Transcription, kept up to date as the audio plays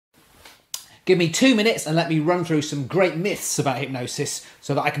Give me 2 minutes and let me run through some great myths about hypnosis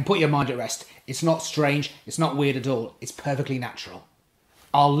so that I can put your mind at rest. It's not strange, it's not weird at all, it's perfectly natural.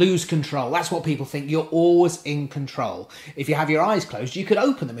 I'll lose control. That's what people think. You're always in control. If you have your eyes closed, you could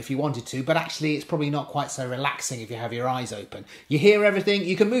open them if you wanted to, but actually it's probably not quite so relaxing if you have your eyes open. You hear everything.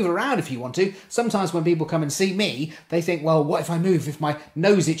 You can move around if you want to. Sometimes when people come and see me, they think, well, what if I move? If my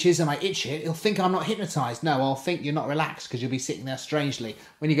nose itches and I itch it, he'll think I'm not hypnotised. No, I'll think you're not relaxed because you'll be sitting there strangely.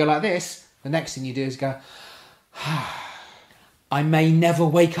 When you go like this, the next thing you do is go, I may never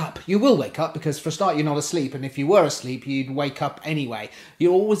wake up. You will wake up because for a start you're not asleep, and if you were asleep you'd wake up anyway.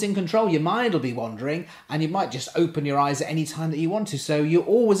 You're always in control. Your mind will be wandering and you might just open your eyes at any time that you want to, so you're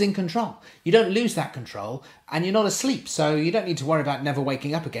always in control. You don't lose that control and you're not asleep, so you don't need to worry about never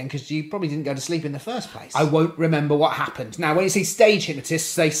waking up again because you probably didn't go to sleep in the first place. I won't remember what happened. Now when you see stage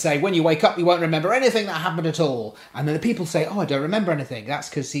hypnotists, they say when you wake up you won't remember anything that happened at all, and then the people say, oh, I don't remember anything. That's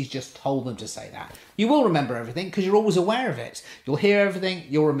because he's just told them to say that. You will remember everything because you're always aware of it. You'll hear everything,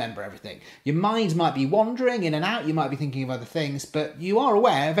 you'll remember everything. Your mind might be wandering in and out, you might be thinking of other things, but you are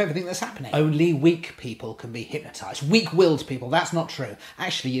aware of everything that's happening. Only weak people can be hypnotised. Weak-willed people, that's not true.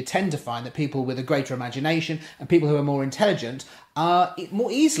 Actually, you tend to find that people with a greater imagination and people who are more intelligent are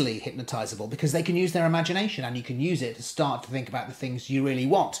more easily hypnotisable because they can use their imagination, and you can use it to start to think about the things you really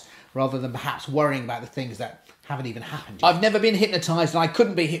want, rather than perhaps worrying about the things that haven't even happened yet. I've never been hypnotised and I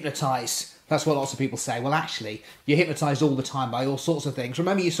couldn't be hypnotised. That's what lots of people say. Well, actually, you're hypnotised all the time by all sorts of things.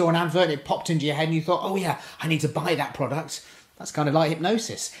 Remember you saw an advert and it popped into your head and you thought, oh yeah, I need to buy that product. That's kind of like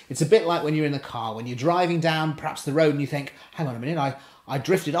hypnosis. It's a bit like when you're in the car, when you're driving down perhaps the road and you think, hang on a minute, I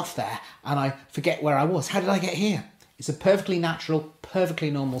drifted off there and I forget where I was. How did I get here? It's a perfectly natural,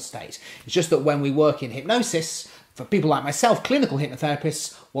 perfectly normal state. It's just that when we work in hypnosis, for people like myself, clinical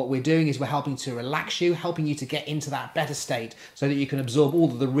hypnotherapists, what we're doing is we're helping to relax you, helping you to get into that better state so that you can absorb all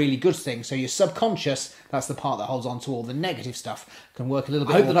of the really good things. So your subconscious, that's the part that holds on to all the negative stuff, can work a little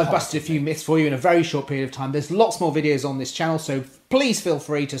bit more. I hope that I've busted a few myths for you in a very short period of time. There's lots more videos on this channel, so please feel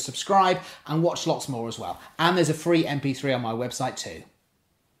free to subscribe and watch lots more as well. And there's a free MP3 on my website too.